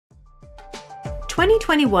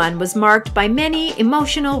2021 was marked by many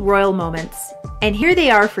emotional royal moments, and here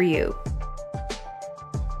they are for you.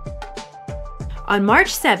 On March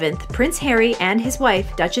 7th, Prince Harry and his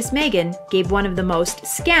wife, Duchess Meghan, gave one of the most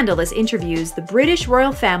scandalous interviews the British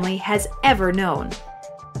royal family has ever known.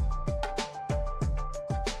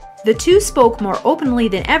 The two spoke more openly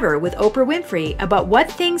than ever with Oprah Winfrey about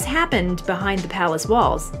what things happened behind the palace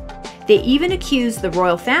walls. They even accused the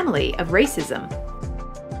royal family of racism.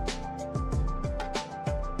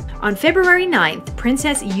 On February 9th,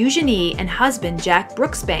 Princess Eugenie and husband Jack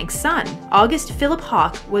Brooksbank's son, August Philip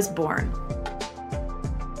Hawke, was born.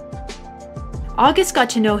 August got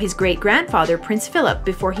to know his great-grandfather, Prince Philip,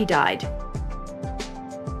 before he died.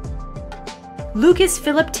 Lucas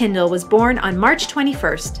Philip Tyndall was born on March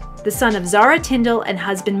 21st. The son of Zara Tyndall and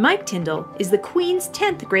husband Mike Tyndall is the Queen's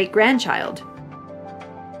 10th great-grandchild.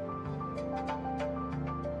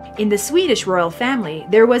 In the Swedish royal family,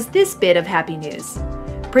 there was this bit of happy news.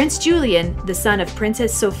 Prince Julian, the son of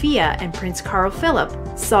Princess Sophia and Prince Carl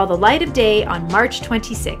Philip, saw the light of day on March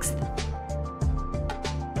 26th.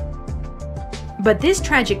 But this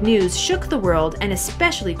tragic news shook the world and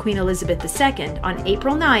especially Queen Elizabeth II. On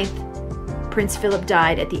April 9th, Prince Philip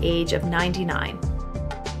died at the age of 99.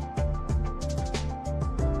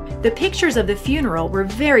 The pictures of the funeral were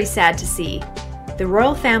very sad to see. The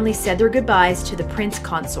royal family said their goodbyes to the prince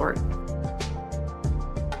consort.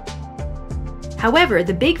 However,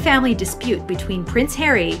 the big family dispute between Prince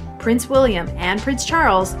Harry, Prince William, and Prince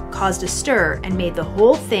Charles caused a stir and made the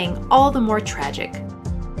whole thing all the more tragic.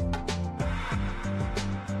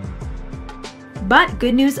 But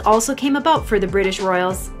good news also came about for the British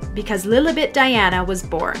royals, because Lilibet Diana was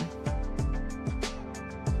born.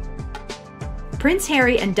 Prince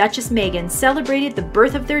Harry and Duchess Meghan celebrated the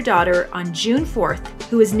birth of their daughter on June 4th,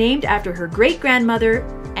 who was named after her great-grandmother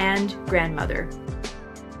and grandmother.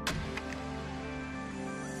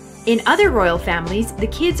 In other royal families, the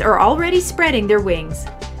kids are already spreading their wings.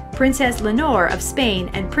 Princess Leonor of Spain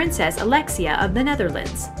and Princess Alexia of the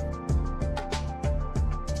Netherlands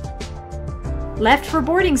left for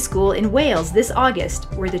boarding school in Wales this August,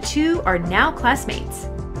 where the two are now classmates.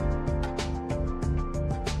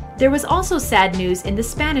 There was also sad news in the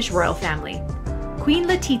Spanish royal family. Queen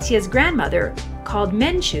Letitia's grandmother, called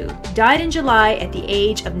Menchu, died in July at the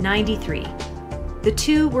age of 93. The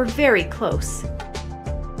two were very close.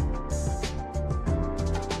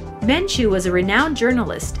 Menchu was a renowned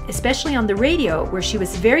journalist, especially on the radio, where she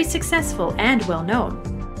was very successful and well known.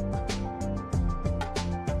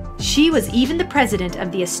 She was even the president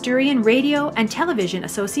of the Asturian Radio and Television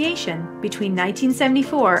Association between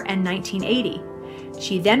 1974 and 1980.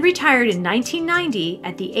 She then retired in 1990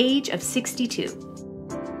 at the age of 62.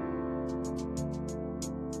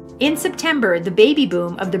 In September, the baby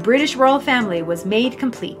boom of the British royal family was made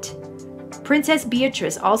complete. Princess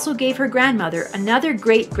Beatrice also gave her grandmother another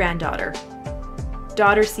great-granddaughter,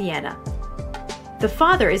 daughter Sienna. The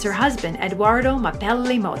father is her husband, Edoardo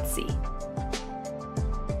Mapelli Mozzi.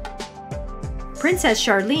 Princess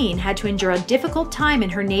Charlene had to endure a difficult time in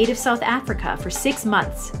her native South Africa for 6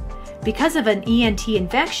 months. Because of an ENT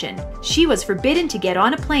infection, she was forbidden to get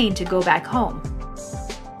on a plane to go back home.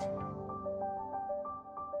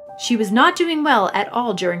 She was not doing well at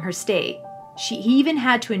all during her stay. She even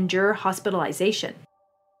had to endure hospitalization.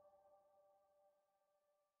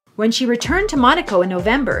 When she returned to Monaco in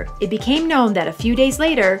November, it became known that a few days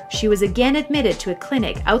later, she was again admitted to a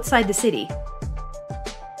clinic outside the city.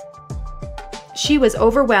 She was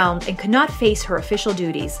overwhelmed and could not face her official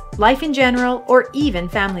duties, life in general, or even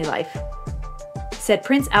family life, said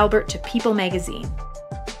Prince Albert to People magazine.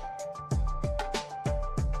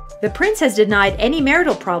 The prince has denied any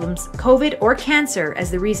marital problems, COVID, or cancer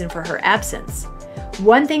as the reason for her absence.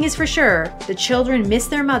 One thing is for sure, the children miss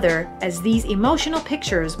their mother, as these emotional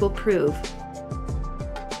pictures will prove.